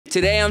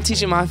Today I'm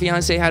teaching my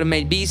fiance how to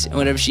make beats, and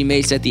whatever she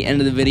makes at the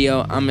end of the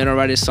video, I'm gonna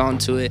write a song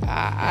to it.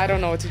 I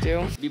don't know what to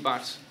do.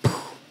 Beatbox.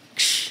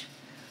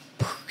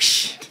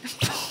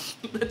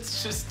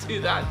 Let's just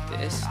do that. Do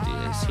this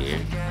here.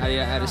 I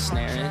gotta add a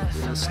snare in. You know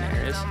what a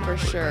snare is? For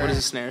sure. What does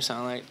a snare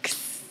sound like?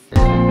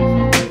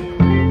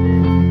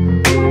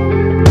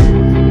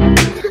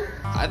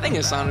 I think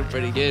it sounded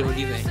pretty good. What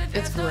do you think?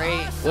 It's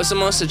great. What's the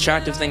most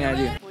attractive thing I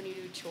do? When you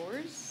do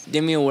chores?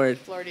 Give me a word.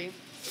 Flirty.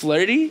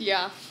 Flirty?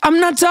 Yeah. I'm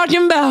not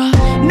talking about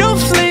no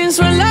flames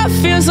when love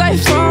feels like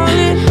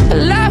falling.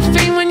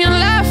 Laughing when your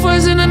laugh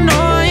wasn't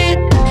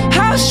annoying.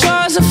 House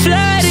chores are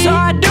flirty, so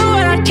I do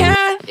what I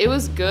can. It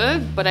was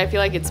good, but I feel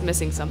like it's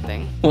missing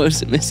something. What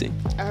is it missing?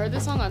 I heard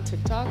this song on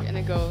TikTok and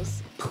it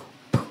goes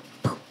I'm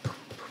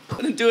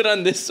gonna do it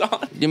on this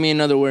song. Give me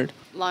another word.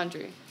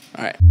 laundry.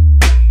 All right.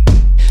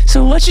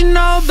 So what you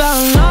know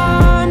about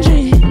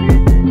laundry?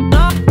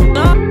 Laundry.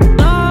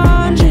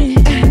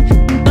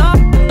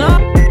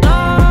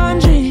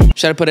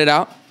 Should I put it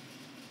out?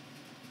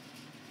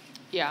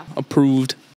 Yeah. Approved.